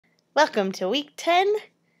Welcome to week 10.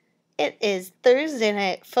 It is Thursday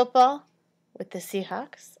night football with the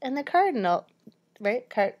Seahawks and the Cardinals. Right?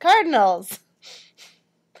 Cardinals.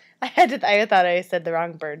 I thought I said the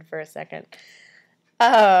wrong bird for a second.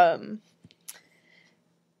 Yeah,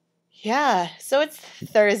 so it's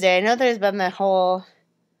Thursday. I know there's a whole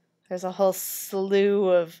slew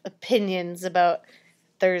of opinions about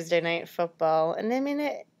Thursday night football. And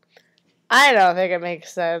I don't think it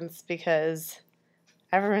makes sense because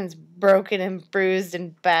everyone's broken and bruised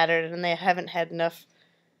and battered, and they haven't had enough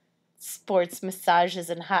sports massages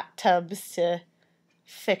and hot tubs to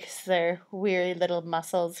fix their weary little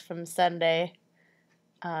muscles from Sunday.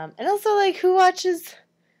 And also, who watches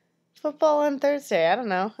football on Thursday? I don't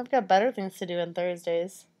know. I've got better things to do on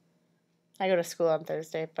Thursdays. I go to school on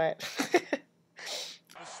Thursday, but...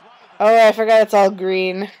 Oh, I forgot it's all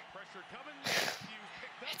green.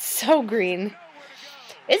 It's so green.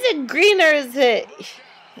 Is it green or is it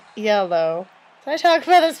yellow? I talked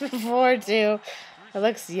about this before, too. It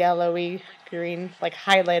looks yellowy green, like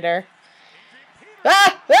highlighter.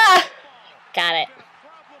 Ah! Got it.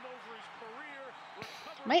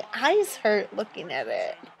 My eyes hurt looking at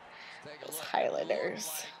it. Those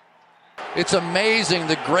highlighters. It's amazing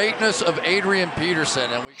the greatness of Adrian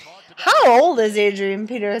Peterson. How old is Adrian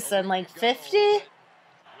Peterson? Like 50?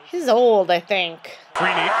 He's old, I think.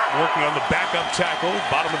 Freeney working on the backup tackle,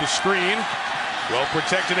 bottom of the screen. Well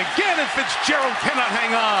protected again, and Fitzgerald cannot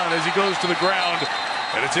hang on as he goes to the ground.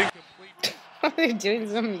 And it's incomplete. Are they doing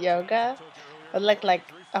some yoga? It looked like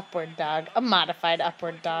upward dog, a modified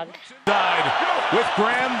upward dog. Side with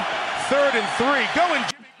Graham, 3rd and 3. Going.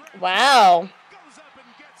 Wow.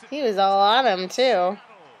 He was all on him, too.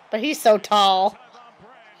 But he's so tall.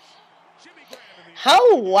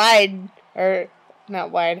 How wide, or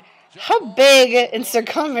not wide, how big in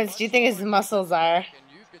circumference do you think his muscles are?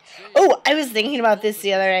 Oh, I was thinking about this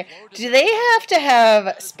the other day. Do they have to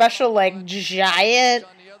have special, giant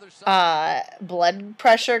blood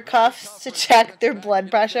pressure cuffs to check their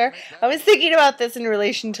blood pressure? I was thinking about this in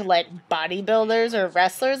relation to, bodybuilders or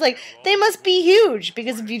wrestlers. They must be huge,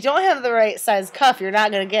 because if you don't have the right size cuff, you're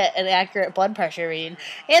not going to get an accurate blood pressure reading.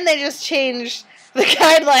 And they just changed the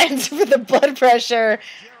guidelines for the blood pressure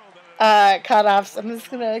cutoffs. I'm just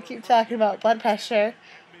going to keep talking about blood pressure.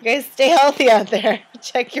 You guys stay healthy out there.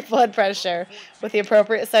 Check your blood pressure with the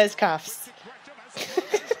appropriate size cuffs.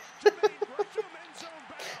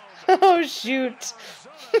 Oh, shoot.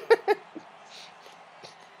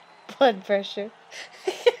 Blood pressure.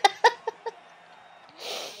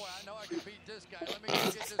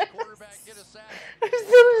 I'm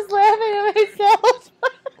still just laughing at myself.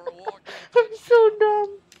 I'm so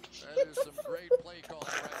dumb. That is some great play calling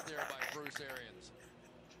right there by Bruce Arians.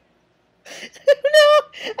 No,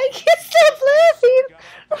 I can't stop laughing.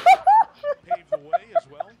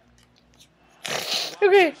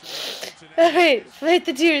 Okay. Alright, fight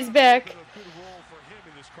the tears back.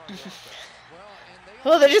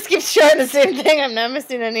 Well, they just keep showing the same thing. I'm not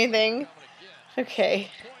missing anything. Okay.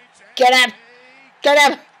 Get up! Get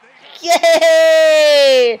up!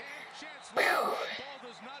 Yay!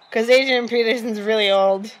 Because Adrian Peterson's really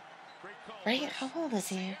old. Right? How old is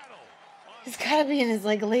he? He's got to be in his,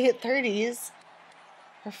 late 30s.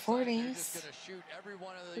 Or 40s.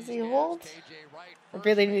 Is he old? I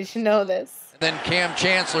really need to know this. Then Cam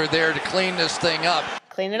Chancellor there to clean this thing up.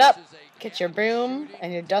 Clean it up. Get your broom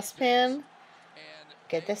and your dustpan.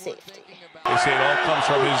 Get the safety. They say it all comes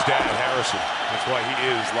from his dad, Harrison. That's why he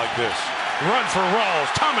is like this. Run for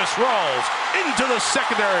Rawls. Thomas Rawls into the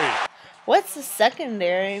secondary. What's the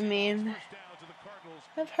secondary mean?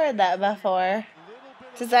 I've heard that before.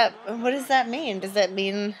 What does that mean? Does that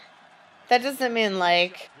mean... That doesn't mean,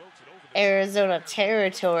 Arizona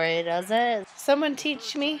territory, does it? Someone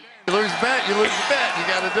teach me? You lose a bet, you lose a bet. You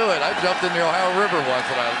got to do it. I jumped in the Ohio River once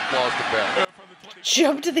and I lost a bet.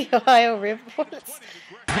 Jumped to the Ohio River?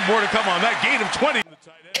 More to come on that. Gain of 20.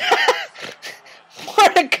 More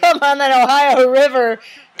to come on that Ohio River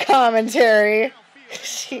commentary.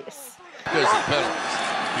 Jeez. Because of penalties.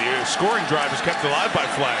 The scoring drive is kept alive by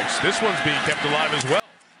flags. This one's being kept alive as well.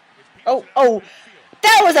 Oh.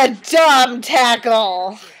 That was a dumb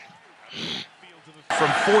tackle. From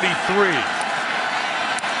 43.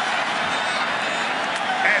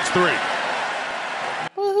 Adds 3.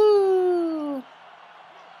 Woohoo.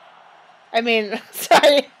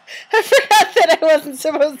 Sorry. I forgot that I wasn't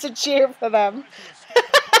supposed to cheer for them.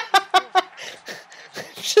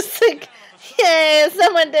 Just yay,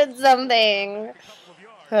 someone did something.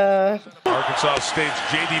 Arkansas State's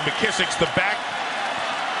J.D. McKissic's the back.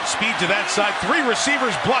 Speed to that side. 3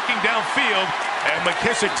 receivers blocking downfield. And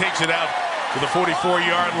McKissic takes it out to the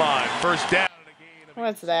 44-yard line. First down.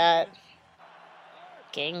 What's that?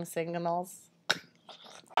 Gang signals.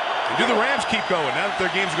 And do the Rams keep going now that their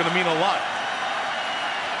game's going to mean a lot?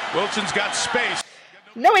 Wilson's got space.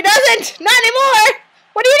 No, he doesn't! Not anymore!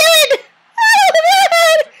 What are you doing?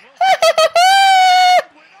 Oh,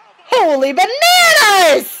 holy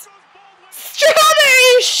bananas!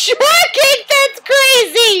 Strawberry shortcake, that's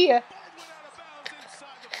crazy!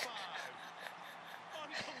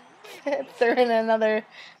 Throw in another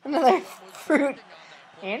fruit.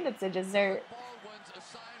 And it's a dessert.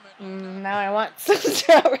 Now I want some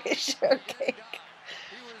strawberry shortcake.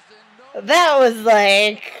 That was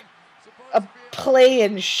like a play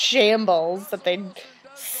in shambles that they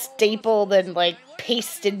stapled and like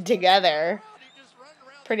pasted together.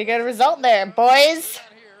 Pretty good result there, boys.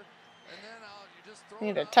 You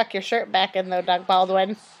need to tuck your shirt back in though, Doug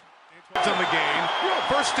Baldwin. On the game,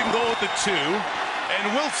 first and goal at the 2,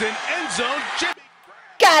 and Wilson end zone.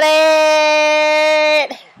 Got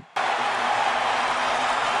it.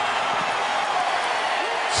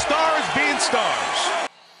 Stars being stars.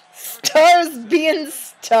 Stars being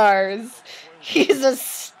stars. He's a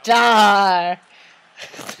star.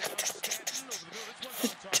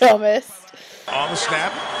 Dumbest. On the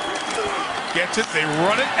snap. Gets it, they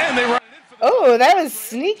run it, and they run it. Oh, that was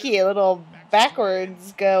sneaky. A little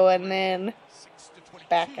backwards go and then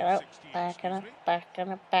backing up, backing up,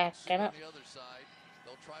 backing up, backing up.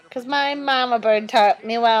 Because my mama bird taught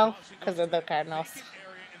me well because of the Cardinals.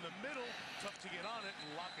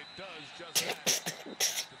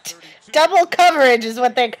 Double coverage is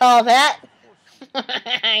what they call that.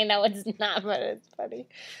 I know it's not, but it's funny.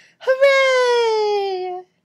 Hooray!